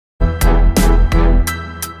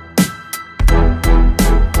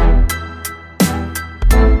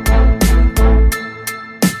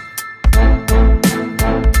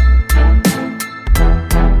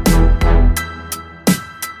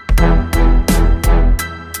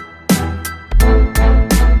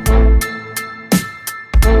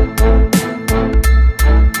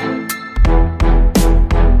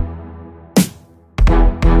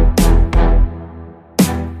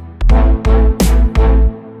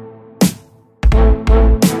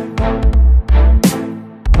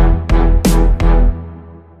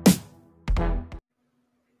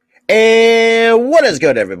What is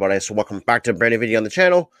good, everybody? So welcome back to a brand new video on the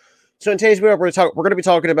channel. So in today's video, we're going to be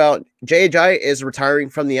talking about Ajayi is retiring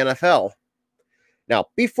from the NFL. Now,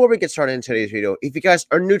 before we get started in today's video, if you guys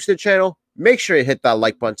are new to the channel, make sure you hit that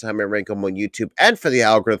like button to help me rank them on YouTube and for the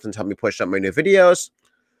algorithm to help me push up my new videos.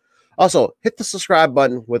 Also, hit the subscribe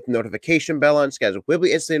button with the notification bell on, so you guys will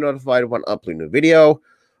be instantly notified when I upload a new video,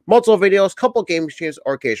 multiple videos, couple game streams,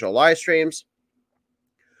 or occasional live streams.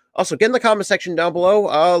 Also, get in the comment section down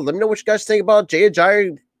below. Let me know what you guys think about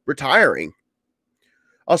Ajayi retiring.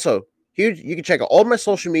 Also, you can check out all my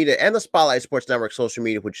social media and the Spotlight Sports Network social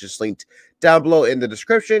media, which is linked down below in the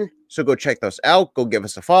description. So go check those out. Go give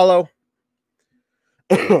us a follow.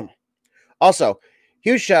 Also,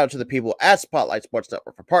 huge shout out to the people at Spotlight Sports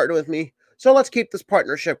Network for partnering with me. So let's keep this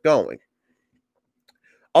partnership going.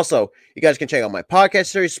 Also, you guys can check out my podcast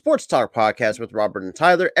series, Sports Talk Podcast with Robert and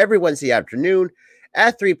Tyler, every Wednesday afternoon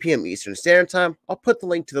at 3 p.m. Eastern Standard Time. I'll put the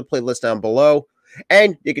link to the playlist down below.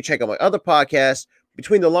 And you can check out my other podcast,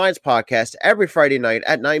 Between the Lines Podcast, every Friday night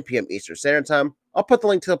at 9 p.m. Eastern Standard Time. I'll put the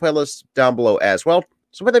link to the playlist down below as well.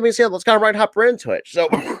 So with that being said, let's kind of hop right into it. So,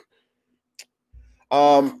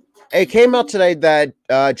 it came out today that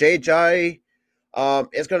Ajayi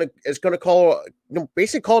is gonna call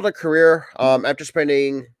basically call it a career after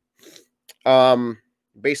spending spending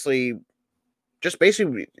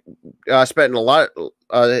a lot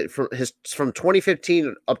from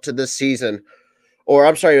 2015 up to this season, or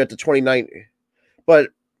I'm sorry, at the 2019, but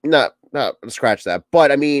not scratch that.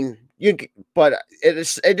 But I mean,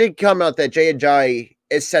 it did come out that Ajayi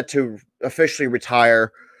is set to officially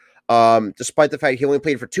retire, despite the fact he only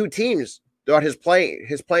played for two teams throughout his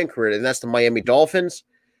playing career, and that's the Miami Dolphins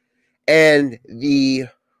and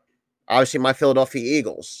obviously my Philadelphia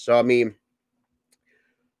Eagles. So I mean,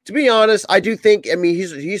 to be honest, I do think, I mean, he's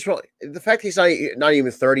the fact he's not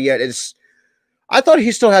even 30 yet is, I thought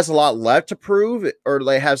he still has a lot left to prove, or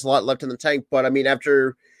like has a lot left in the tank. But I mean,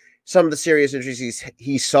 after some of the serious injuries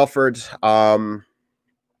he suffered, I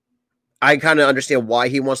kind of understand why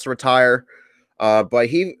he wants to retire. By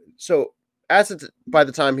the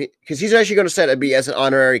time because he's actually going to set be as an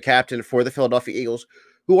honorary captain for the Philadelphia Eagles,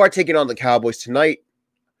 who are taking on the Cowboys tonight.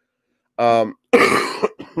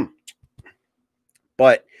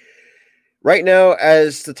 But right now,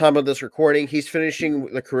 as the time of this recording, he's finishing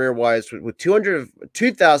the career-wise with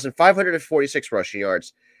 2,546 rushing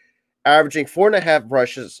yards, averaging 4.5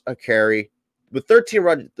 rushes a carry, with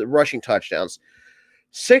 13 rushing touchdowns,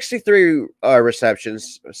 63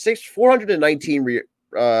 receptions, 419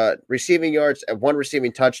 receiving yards, and 1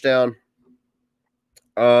 receiving touchdown.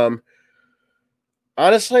 Honestly,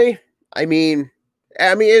 I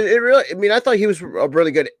thought he was a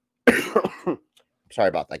really good. Sorry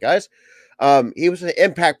about that, guys. He was an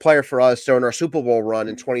impact player for us during our Super Bowl run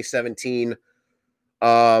in 2017.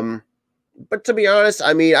 But to be honest,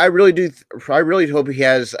 I mean, I really hope he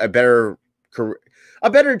has a better career,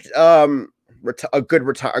 a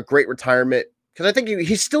great retirement. Because I think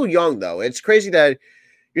he's still young, though. It's crazy that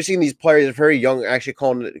you're seeing these players very young actually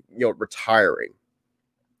calling it, retiring.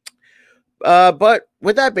 But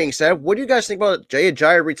with that being said, what do you guys think about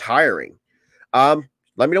Ajayi retiring?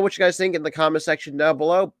 Let me know what you guys think in the comment section down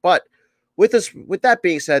below. But with that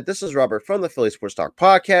being said, this is Robert from the Philly Sports Talk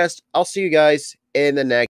Podcast. I'll see you guys in the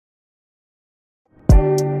next